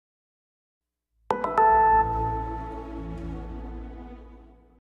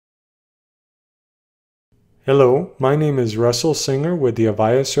Hello, my name is Russell Singer with the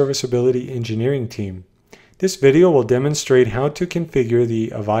Avaya Serviceability Engineering team. This video will demonstrate how to configure the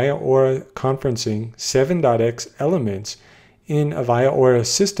Avaya Aura Conferencing 7.x elements in Avaya Aura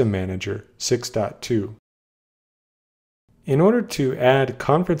System Manager 6.2. In order to add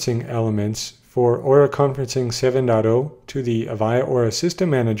conferencing elements for Aura Conferencing 7.0 to the Avaya Aura System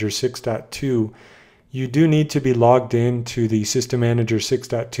Manager 6.2, you do need to be logged in to the System Manager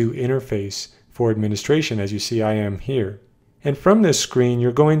 6.2 interface for administration, as you see I am here. And from this screen,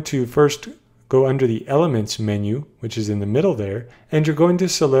 you're going to first go under the Elements menu, which is in the middle there, and you're going to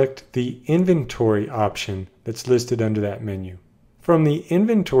select the Inventory option that's listed under that menu. From the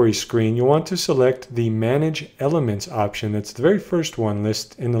Inventory screen, you'll want to select the Manage Elements option. That's the very first one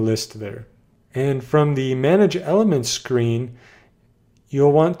in the list there. And from the Manage Elements screen,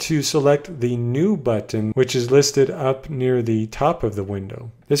 you'll want to select the New button, which is listed up near the top of the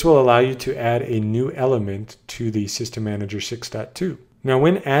window. This will allow you to add a new element to the System Manager 6.2. Now,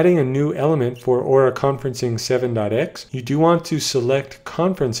 when adding a new element for Aura Conferencing 7.x, you do want to select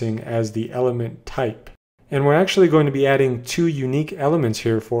Conferencing as the element type. And we're actually going to be adding two unique elements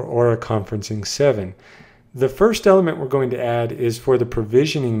here for Aura Conferencing 7. The first element we're going to add is for the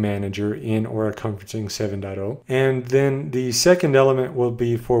Provisioning Manager in Aura Conferencing 7.0, and then the second element will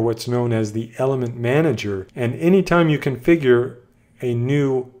be for what's known as the Element Manager. And anytime you configure a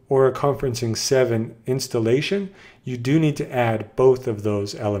new Aura Conferencing 7 installation, you do need to add both of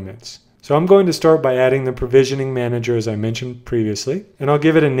those elements. So I'm going to start by adding the Provisioning Manager as I mentioned previously, and I'll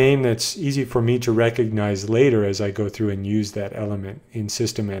give it a name that's easy for me to recognize later as I go through and use that element in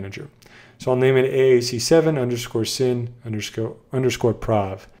System Manager. So I'll name it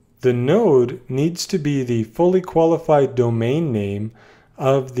AAC7_SYN_prov. The node needs to be the fully qualified domain name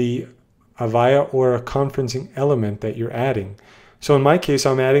of the Avaya Aura Conferencing element that you're adding. So in my case,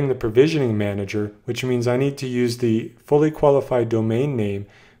 I'm adding the Provisioning Manager, which means I need to use the fully qualified domain name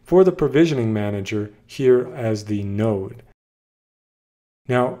for the Provisioning Manager here as the node.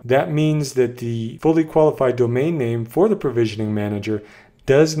 Now, that means that the fully qualified domain name for the Provisioning Manager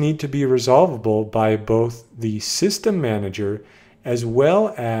does need to be resolvable by both the System Manager as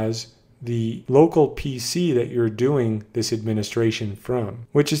well as the local PC that you're doing this administration from,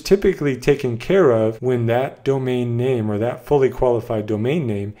 which is typically taken care of when that domain name or that fully qualified domain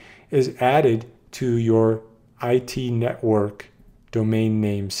name is added to your IT network domain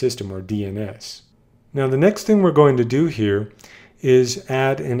name system or DNS. Now, the next thing we're going to do here is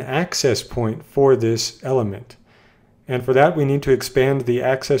add an access point for this element. And for that, we need to expand the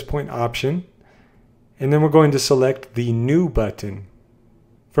access point option, and then we're going to select the New button.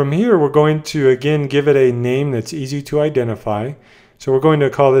 From here, we're going to again give it a name that's easy to identify. So we're going to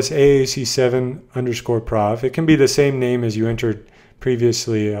call this AAC7_prov. It can be the same name as you entered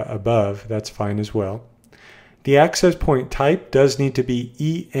previously above. That's fine as well. The access point type does need to be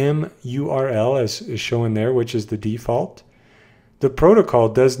EMURL, as is shown there, which is the default. The protocol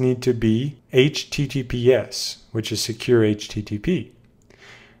does need to be HTTPS, which is secure HTTP.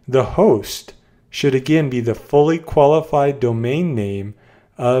 The host should again be the fully qualified domain name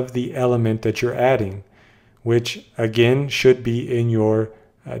of the element that you're adding, which again should be in your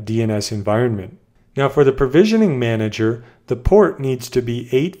DNS environment. Now, for the Provisioning Manager, the port needs to be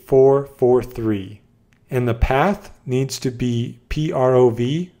 8443, and the path needs to be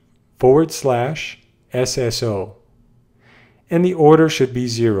PROV/SSO. And the order should be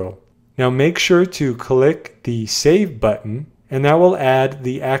 0. Now make sure to click the Save button, and that will add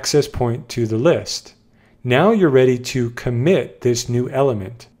the access point to the list. Now you're ready to commit this new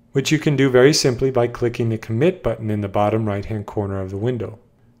element, which you can do very simply by clicking the Commit button in the bottom right-hand corner of the window.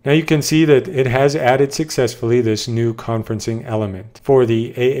 Now you can see that it has added successfully this new conferencing element for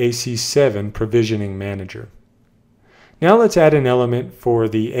the AAC7 Provisioning Manager. Now let's add an element for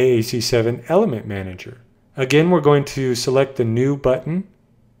the AAC7 Element Manager. Again, we're going to select the New button,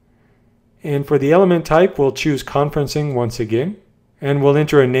 and for the element type, we'll choose Conferencing once again, and we'll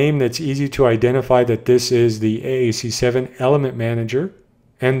enter a name that's easy to identify that this is the AAC7 Element Manager.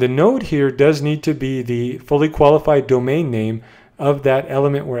 And the node here does need to be the fully qualified domain name of that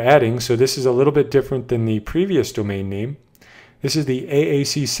element we're adding, so this is a little bit different than the previous domain name. This is the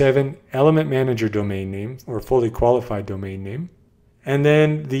AAC7 Element Manager domain name, or fully qualified domain name. And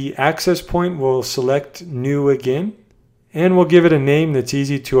then the access point will select New again, and we'll give it a name that's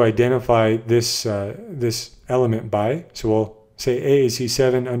easy to identify this element by. So we'll say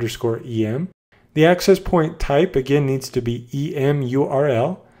AAC7_EM. The access point type again needs to be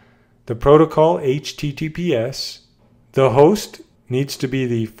EMURL. The protocol HTTPS. The host needs to be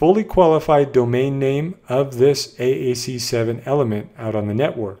the fully qualified domain name of this AAC7 element out on the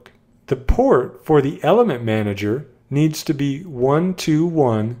network. The port for the element manager needs to be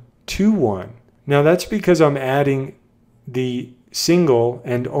 12121. Now that's because I'm adding the single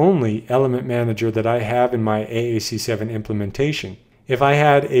and only element manager that I have in my AAC7 implementation. If I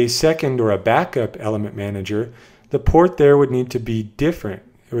had a second or a backup element manager, the port there would need to be different.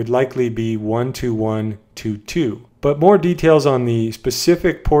 It would likely be 12122. But more details on the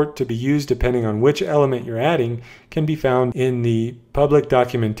specific port to be used depending on which element you're adding can be found in the public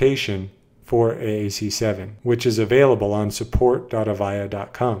documentation for AAC7, which is available on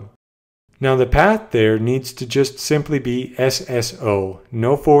support.avaya.com. Now the path there needs to just simply be SSO,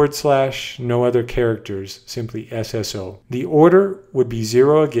 no forward slash, no other characters, simply SSO. The order would be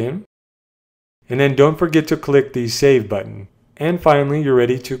 0 again, and then don't forget to click the Save button. And finally, you're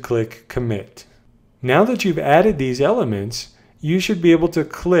ready to click Commit. Now that you've added these elements, you should be able to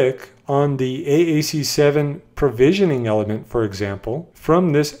click on the AAC7 provisioning element, for example, from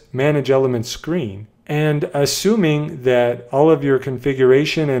this Manage Elements screen. And assuming that all of your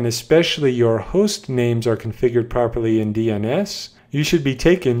configuration and especially your host names are configured properly in DNS, you should be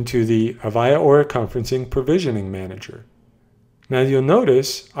taken to the Avaya Aura Conferencing Provisioning Manager. Now you'll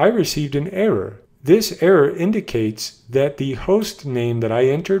notice I received an error. This error indicates that the host name that I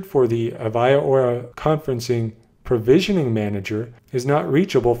entered for the Avaya Aura Conferencing Provisioning Manager is not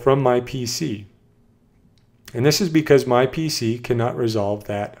reachable from my PC. And this is because my PC cannot resolve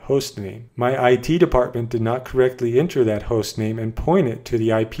that host name. My IT department did not correctly enter that host name and point it to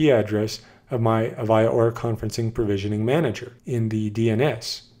the IP address of my Avaya Aura Conferencing Provisioning Manager in the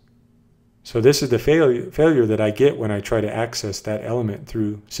DNS. So this is the failure that I get when I try to access that element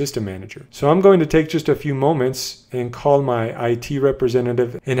through System Manager. So I'm going to take just a few moments and call my IT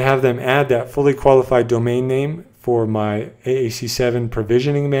representative and have them add that fully qualified domain name for my AAC7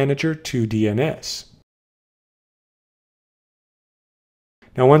 Provisioning Manager to DNS.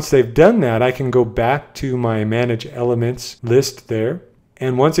 Now once they've done that, I can go back to my Manage Elements list there.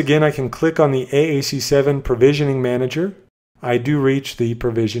 And once again, I can click on the AAC7 Provisioning Manager. I do reach the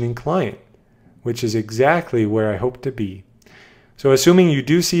provisioning client, which is exactly where I hope to be. So assuming you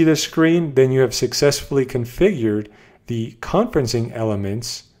do see this screen, then you have successfully configured the conferencing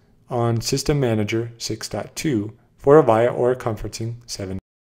elements on System Manager 6.2 for Avaya Aura Conferencing 7.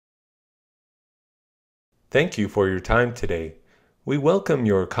 Thank you for your time today. We welcome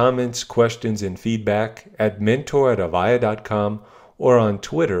your comments, questions, and feedback at mentor@avaya.com or on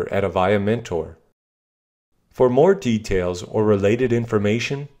Twitter @AvayaMentor. For more details or related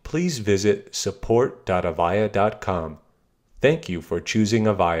information, please visit support.avaya.com. Thank you for choosing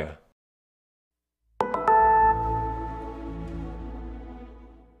Avaya.